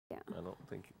I don't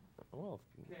think, well,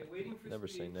 Okay, waiting for never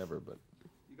speech. say never, but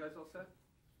You guys all set?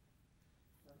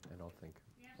 I don't think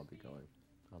I'll be going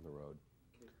on the road.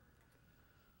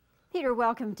 Peter,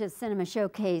 welcome to Cinema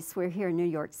Showcase. We're here in New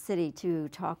York City to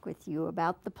talk with you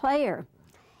about The Player.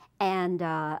 And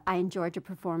I enjoyed your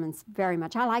performance very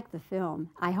much. I like the film.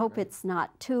 I hope it's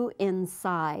not too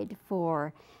inside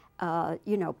for,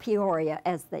 you know, Peoria,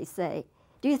 as they say.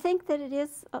 Do you think that it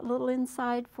is a little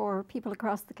inside for people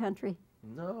across the country?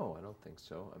 No, I don't think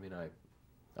so. I mean,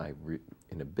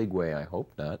 in a big way, I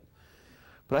hope not.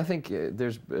 But I think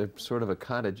there's sort of a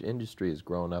cottage industry has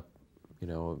grown up, you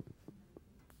know,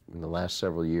 in the last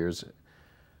several years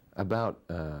about,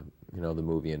 you know, the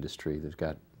movie industry. There's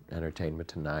got Entertainment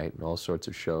Tonight and all sorts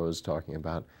of shows talking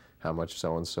about how much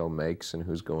so-and-so makes and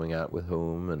who's going out with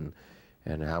whom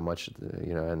and how much,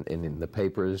 you know, and in the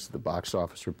papers, the box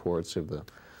office reports of the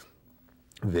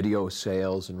video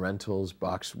sales and rentals,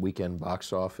 weekend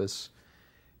box office.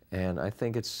 And I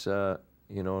think it's,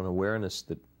 you know, an awareness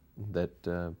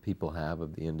that people have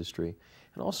of the industry.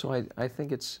 And also I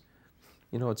think it's,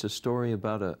 you know, it's a story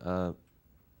about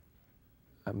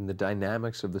I mean, the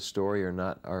dynamics of the story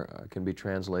can be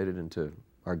translated into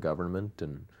our government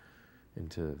and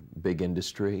into big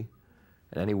industry,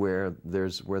 and anywhere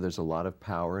where there's a lot of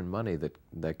power and money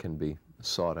that can be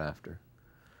sought after,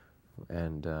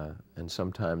 and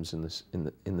sometimes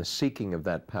in the seeking of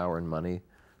that power and money,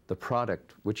 the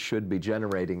product which should be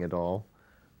generating it all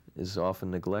is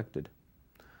often neglected.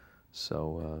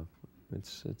 So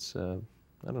it's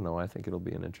I don't know. I think it'll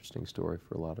be an interesting story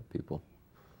for a lot of people.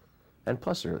 And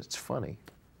plus, it's funny.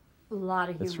 A lot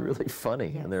of humor. It's really funny,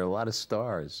 Yes. and there are a lot of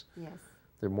stars. Yes.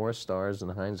 There are more stars than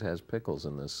Heinz has pickles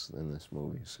in this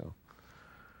movie. So.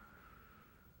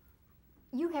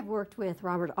 You have worked with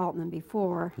Robert Altman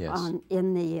before. Yes.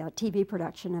 In the TV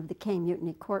production of the Caine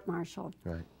Mutiny Court Martial.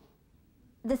 Right.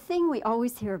 The thing we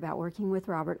always hear about working with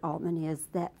Robert Altman is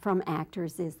that, from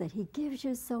actors, is that he gives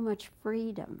you so much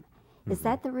freedom. Is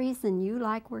that the reason you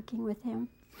like working with him?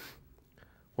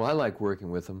 Well, I like working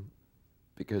with him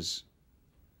because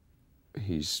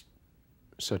he's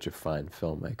such a fine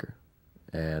filmmaker.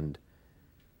 And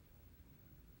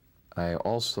I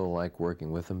also like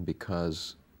working with him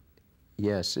because,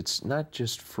 yes, it's not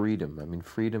just freedom. I mean,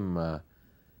 freedom,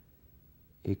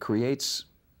 he creates,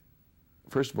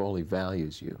 first of all, he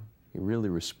values you. He really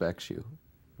respects you,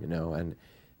 you know, and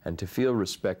to feel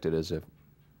respected as a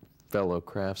fellow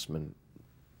craftsman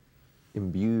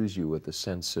imbues you with a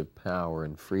sense of power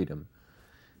and freedom,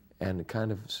 and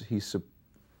kind of he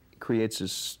creates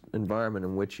this environment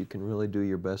in which you can really do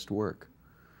your best work.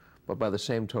 But by the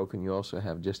same token, you also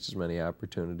have just as many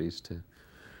opportunities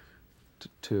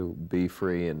to be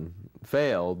free and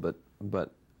fail, but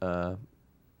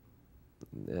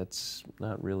that's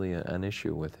not really an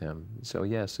issue with him. So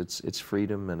yes, it's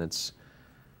freedom,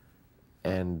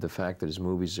 and the fact that his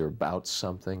movies are about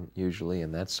something usually,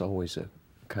 and that's always a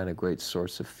kind of great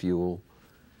source of fuel.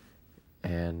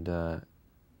 And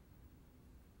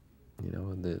you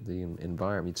know, the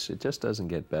environment, it just doesn't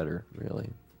get better,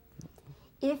 really.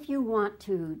 If you want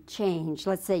to change,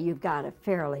 let's say you've got a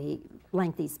fairly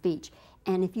lengthy speech,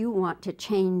 and if you want to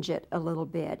change it a little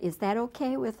bit, is that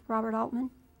okay with Robert Altman?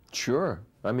 Sure.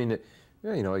 I mean,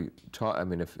 yeah, you know, I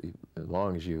mean, as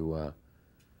long as you,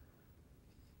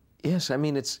 yes, I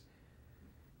mean,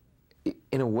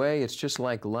 in a way, it's just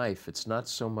like life. It's not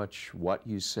so much what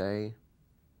you say,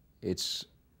 it's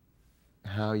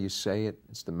how you say it.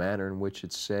 It's the manner in which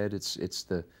it's said. It's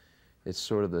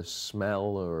sort of the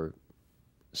smell or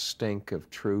stink of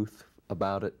truth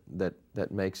about it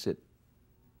that makes it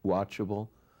watchable.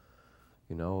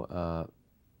 You know,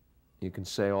 you can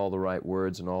say all the right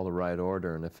words in all the right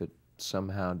order, and if it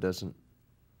somehow doesn't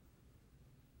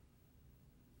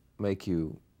make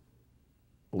you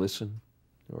listen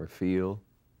or feel,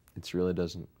 it's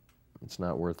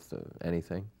not worth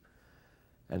anything.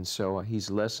 And so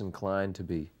he's less inclined to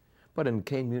be, but in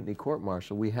Caine Mutiny Court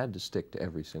Martial, we had to stick to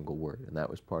every single word, and that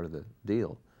was part of the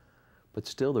deal. But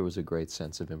still, there was a great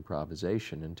sense of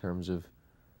improvisation in terms of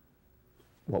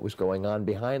what was going on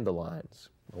behind the lines,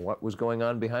 or what was going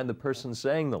on behind the person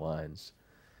saying the lines.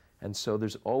 And so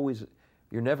there's always,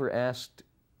 you're never asked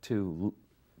to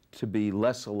be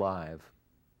less alive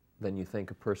than you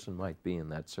think a person might be in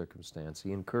that circumstance.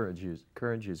 He encourages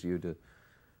you to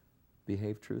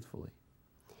behave truthfully.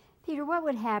 Peter, what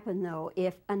would happen, though,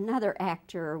 if another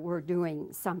actor were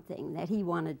doing something that he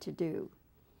wanted to do,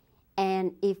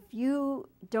 and if you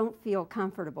don't feel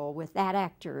comfortable with that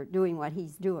actor doing what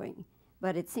he's doing,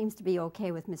 but it seems to be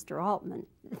okay with Mr. Altman,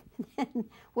 then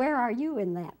where are you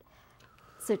in that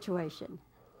situation?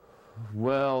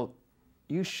 Well,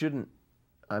 you shouldn't,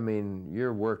 I mean,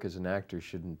 your work as an actor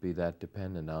shouldn't be that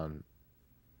dependent on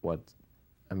what,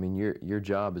 I mean, your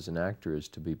job as an actor is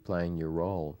to be playing your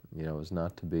role, you know, is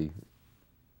not to be,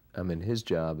 I mean, his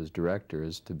job as director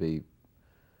is to be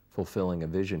fulfilling a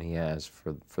vision he has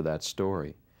for that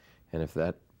story. And if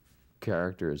that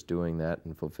character is doing that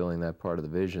and fulfilling that part of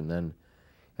the vision, then,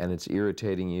 and it's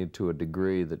irritating you to a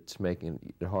degree that's making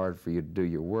it hard for you to do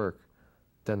your work,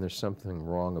 then there's something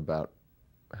wrong about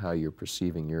how you're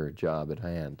perceiving your job at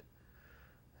hand.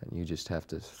 And you just have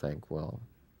to think, well,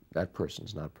 that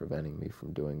person's not preventing me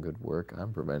from doing good work.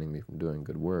 I'm preventing me from doing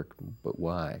good work, but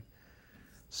why?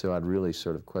 So I'd really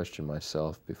sort of question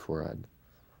myself before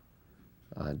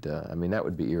I mean, that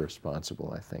would be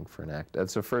irresponsible, I think, for an actor.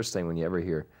 That's the first thing when you ever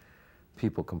hear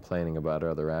people complaining about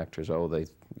other actors. Oh, they,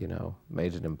 you know,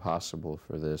 made it impossible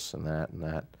for this and that and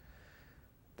that.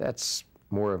 That's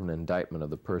more of an indictment of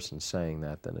the person saying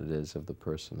that than it is of the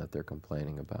person that they're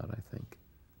complaining about, I think.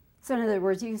 So in other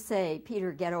words, you say,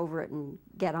 Peter, get over it and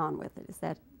get on with it. Is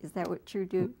that what you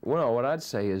do? Well, what I'd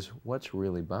say is, what's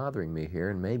really bothering me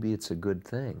here, and maybe it's a good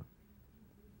thing.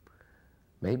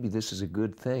 Maybe this is a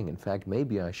good thing. In fact,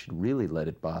 maybe I should really let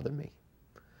it bother me.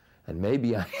 And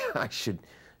maybe I should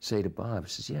say to Bob,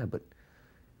 says, yeah, but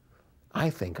I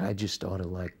think I just ought to,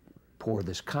 like, pour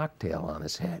this cocktail on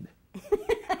his head.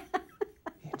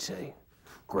 He'd say,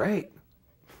 great.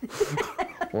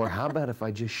 Or how about if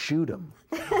I just shoot him?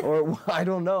 Or I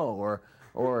don't know,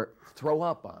 or throw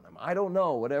up on him. I don't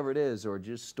know, whatever it is, or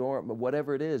just storm,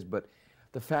 whatever it is. But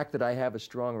the fact that I have a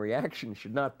strong reaction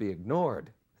should not be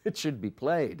ignored. It should be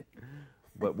played.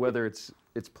 But whether it's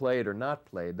played or not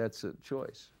played, that's a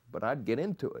choice. But I'd get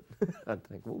into it. I'd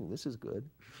think, oh, this is good.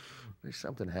 There's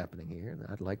something happening here, and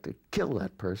I'd like to kill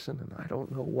that person, and I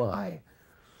don't know why.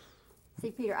 See,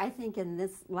 Peter, I think in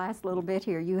this last little bit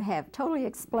here, you have totally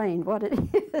explained what it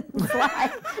is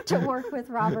like to work with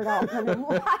Robert Altman and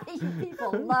why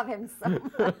people love him so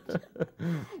much.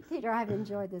 Peter, I've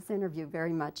enjoyed this interview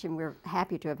very much, and we're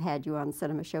happy to have had you on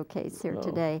Cinema Showcase here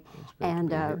today.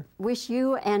 And wish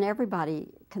you and everybody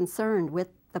concerned with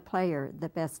the player the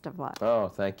best of luck. Oh,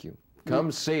 thank you.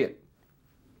 Come see it.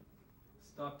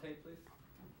 Stop tape, please.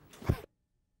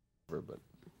 But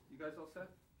You guys all set?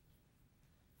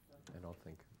 I don't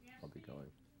think I'll be going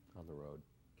on the road.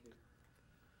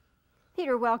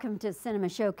 Peter, welcome to Cinema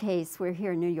Showcase. We're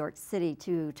here in New York City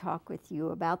to talk with you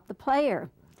about The Player.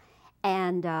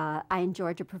 And I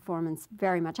enjoyed your performance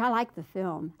very much. I like the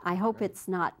film. I hope it's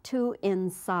not too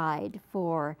inside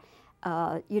for,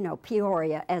 you know,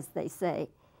 Peoria, as they say.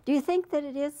 Do you think that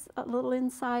it is a little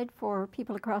inside for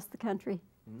people across the country?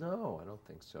 No, I don't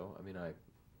think so. I mean,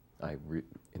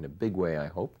 in a big way, I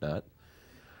hope not.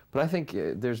 But I think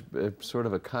there's sort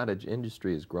of a cottage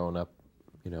industry has grown up,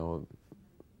 you know,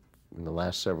 in the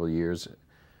last several years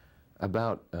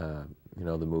about, you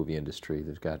know, the movie industry.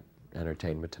 There's got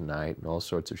Entertainment Tonight and all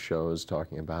sorts of shows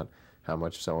talking about how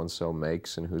much so-and-so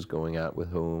makes and who's going out with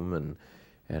whom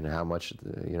and how much,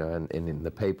 you know, and in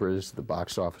the papers, the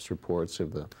box office reports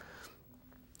of the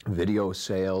video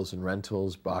sales and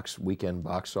rentals, weekend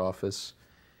box office.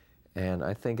 And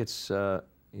I think it's,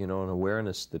 you know, an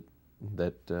awareness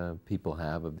that people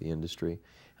have of the industry.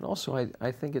 And also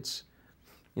I think it's,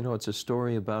 you know, it's a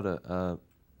story about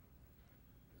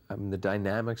I mean, the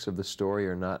dynamics of the story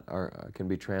can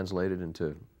be translated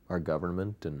into our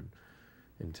government and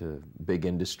into big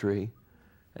industry,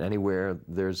 and anywhere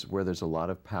where there's a lot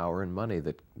of power and money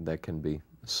that can be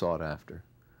sought after.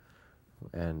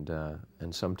 And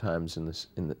sometimes in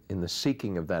the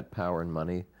seeking of that power and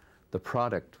money, the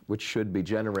product which should be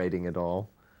generating it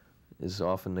all is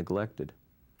often neglected.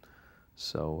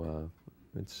 So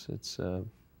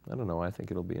I don't know, I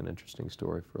think it'll be an interesting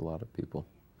story for a lot of people.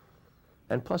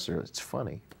 And plus, it's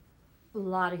funny. A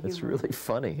lot of humor. It's really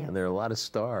funny, yes. And there are a lot of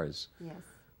stars. Yes.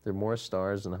 There are more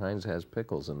stars than Heinz has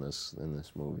pickles in this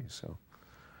movie, so.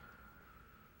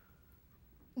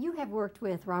 You have worked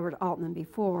with Robert Altman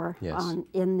before. Yes.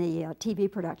 In the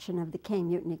TV production of the King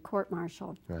Mutiny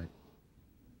Court-Martial. Right.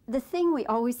 The thing we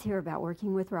always hear about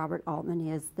working with Robert Altman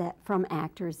is that, from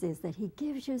actors, is that he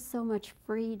gives you so much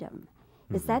freedom.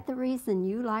 Mm-hmm. Is that the reason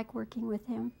you like working with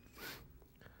him?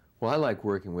 Well, I like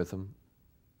working with him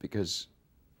because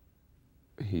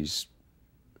he's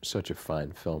such a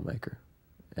fine filmmaker.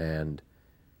 And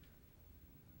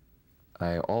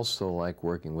I also like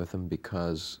working with him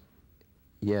because,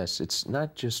 yes, it's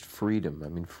not just freedom. I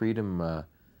mean, freedom,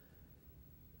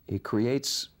 he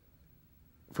creates,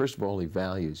 first of all, he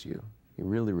values you. He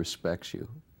really respects you,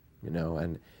 you know,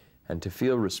 and to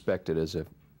feel respected as a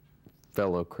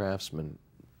fellow craftsman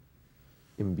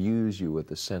imbues you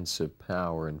with a sense of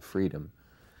power and freedom.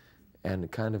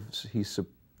 And kind of, he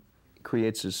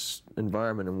creates this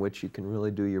environment in which you can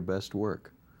really do your best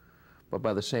work. But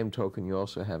by the same token, you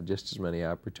also have just as many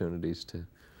opportunities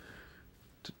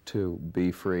to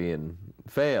be free and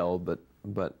fail, but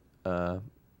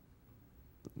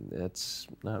that's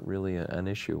not really an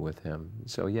issue with him.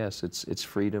 So yes, it's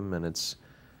freedom,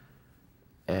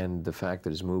 and the fact that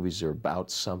his movies are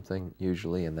about something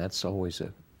usually, and that's always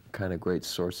a kind of great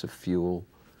source of fuel.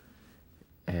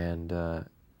 And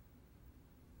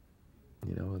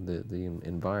you know, the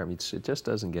environment, it just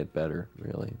doesn't get better,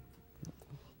 really.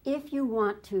 If you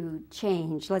want to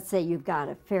change, let's say you've got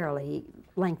a fairly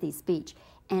lengthy speech,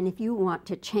 and if you want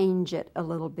to change it a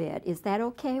little bit, is that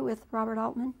okay with Robert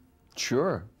Altman?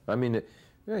 Sure. I mean,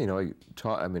 you know,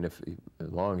 I mean, as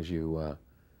long as you,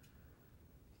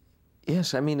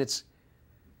 yes, I mean, it's,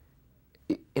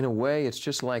 in a way, it's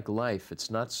just like life. It's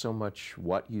not so much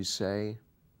what you say,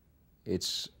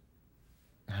 it's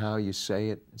how you say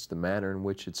it, it's the manner in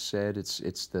which it's said, it's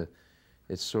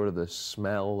sort of the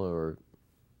smell or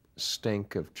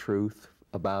stink of truth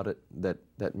about it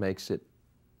that makes it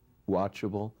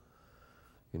watchable.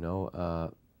 You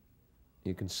know,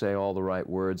 you can say all the right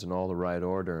words in all the right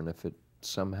order, and if it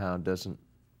somehow doesn't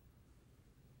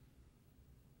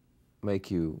make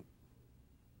you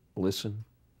listen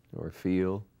or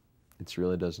feel, it's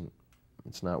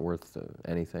not worth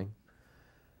anything.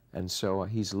 And so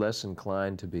he's less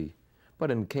inclined to be, but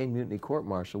in Caine Mutiny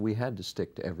Court-Martial, we had to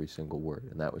stick to every single word,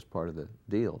 and that was part of the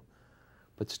deal.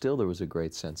 But still there was a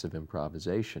great sense of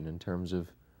improvisation in terms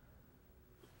of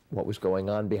what was going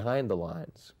on behind the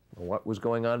lines, or what was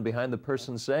going on behind the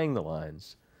person saying the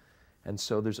lines. And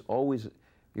so there's always,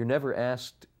 you're never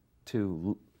asked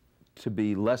to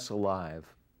be less alive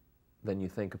than you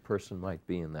think a person might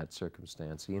be in that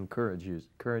circumstance. He encourages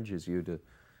you to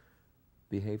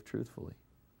behave truthfully.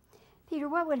 Peter,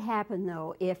 what would happen,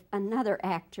 though, if another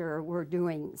actor were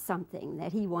doing something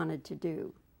that he wanted to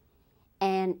do?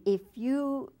 And if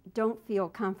you don't feel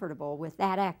comfortable with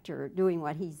that actor doing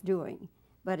what he's doing,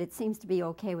 but it seems to be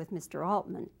okay with Mr.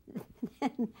 Altman,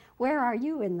 then where are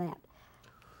you in that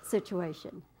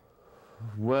situation?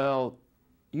 Well,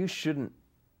 you shouldn't,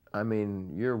 I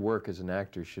mean, your work as an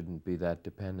actor shouldn't be that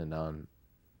dependent on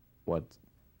what,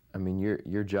 I mean,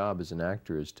 your job as an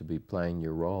actor is to be playing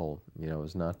your role, you know,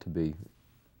 is not to be,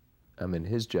 I mean,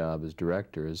 his job as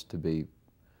director is to be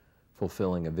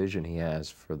fulfilling a vision he has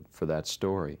for that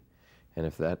story. And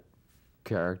if that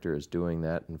character is doing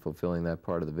that and fulfilling that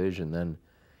part of the vision, then,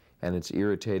 and it's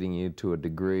irritating you to a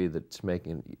degree that's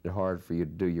making it hard for you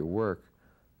to do your work,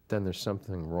 then there's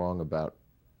something wrong about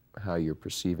how you're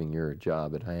perceiving your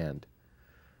job at hand.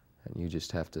 And you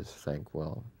just have to think,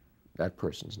 well, that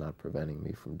person's not preventing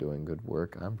me from doing good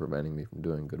work. I'm preventing me from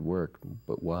doing good work,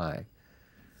 but why?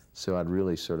 So I'd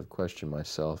really sort of question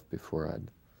myself before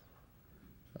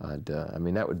I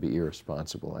mean, that would be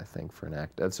irresponsible, I think, for an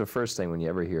actor. That's the first thing when you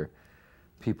ever hear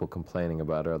people complaining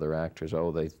about other actors.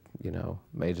 Oh, they, you know,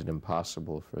 made it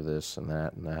impossible for this and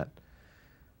that and that.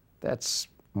 That's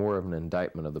more of an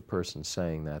indictment of the person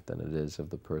saying that than it is of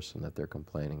the person that they're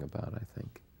complaining about, I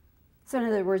think. So in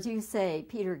other words, you say,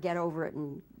 Peter, get over it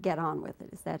and get on with it.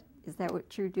 Is that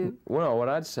what you do? Well, what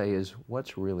I'd say is,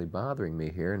 what's really bothering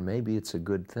me here, and maybe it's a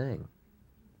good thing.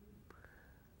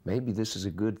 Maybe this is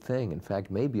a good thing. In fact,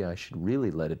 maybe I should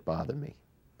really let it bother me.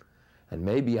 And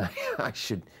maybe I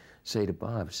should say to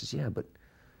Bob, he says, yeah, but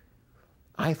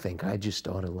I think I just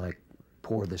ought to, like,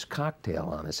 pour this cocktail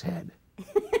on his head.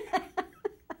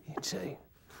 He'd say,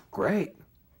 great.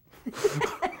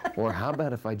 Or how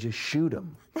about if I just shoot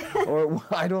him? Or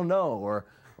I don't know,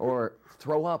 or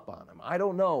throw up on him. I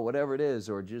don't know, whatever it is,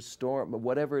 or just storm,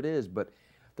 whatever it is. But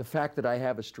the fact that I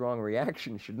have a strong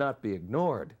reaction should not be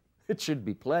ignored. It should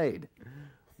be played.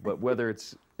 But whether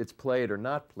it's played or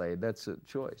not played, that's a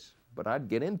choice. But I'd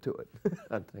get into it.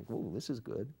 I'd think, oh, this is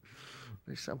good.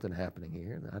 There's something happening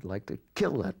here, and I'd like to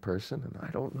kill that person, and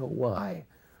I don't know why.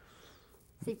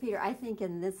 See, Peter, I think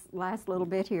in this last little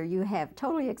bit here, you have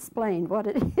totally explained what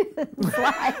it is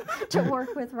like to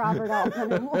work with Robert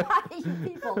Altman and why you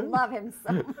people love him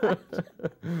so much.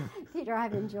 Peter,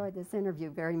 I've enjoyed this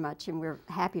interview very much, and we're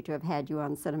happy to have had you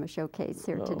on Cinema Showcase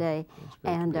here today.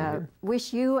 And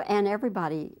wish you and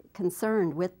everybody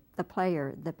concerned with the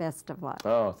player the best of luck.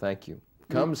 Oh, thank you.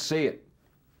 Come see it.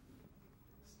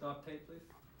 Stop tape,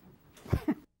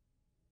 please.